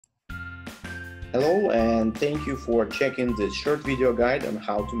Hello and thank you for checking this short video guide on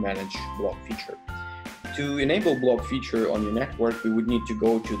how to manage block feature. To enable block feature on your network, we would need to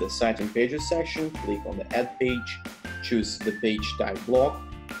go to the Site and Pages section, click on the Add Page, choose the page type block,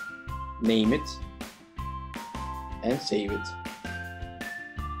 name it, and save it.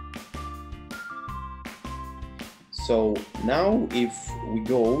 So now if we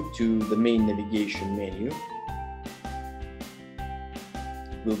go to the main navigation menu,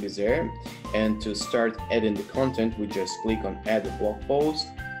 it will be there. And to start adding the content, we just click on Add a Blog Post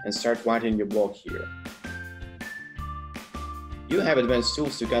and start writing your blog here. You have advanced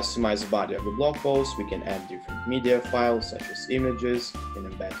tools to customize the body of the blog post. We can add different media files such as images, we can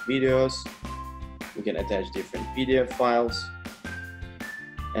embed videos, we can attach different PDF files.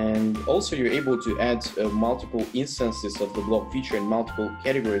 And also you're able to add multiple instances of the blog feature and multiple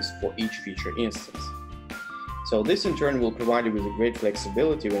categories for each feature instance. So this in turn will provide you with a great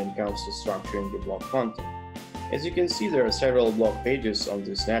flexibility when it comes to structuring the blog content. As you can see, there are several blog pages on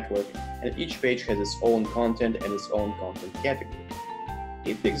this network, and each page has its own content and its own content category.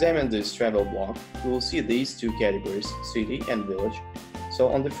 If we examine this travel blog, we will see these two categories, city and village. So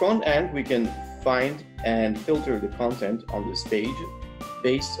on the front end, we can find and filter the content on this page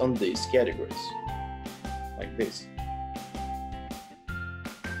based on these categories, like this.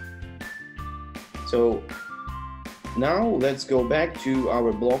 So now let's go back to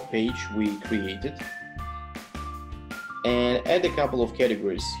our blog page we created and add a couple of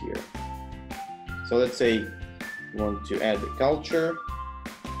categories here. So let's say we want to add the culture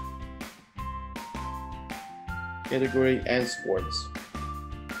category and sports.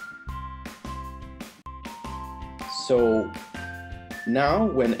 So now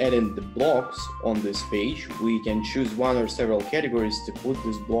when adding the blogs on this page, we can choose one or several categories to put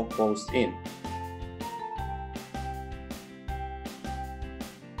this blog post in.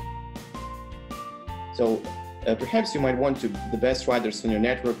 So perhaps you might want the best writers on your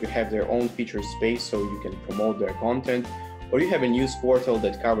network to have their own feature space so you can promote their content, or you have a news portal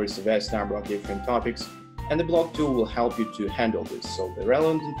that covers a vast number of different topics, and the blog tool will help you to handle this, so the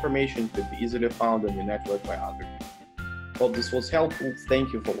relevant information could be easily found on your network by others. Hope this was helpful.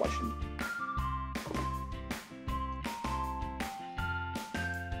 Thank you for watching.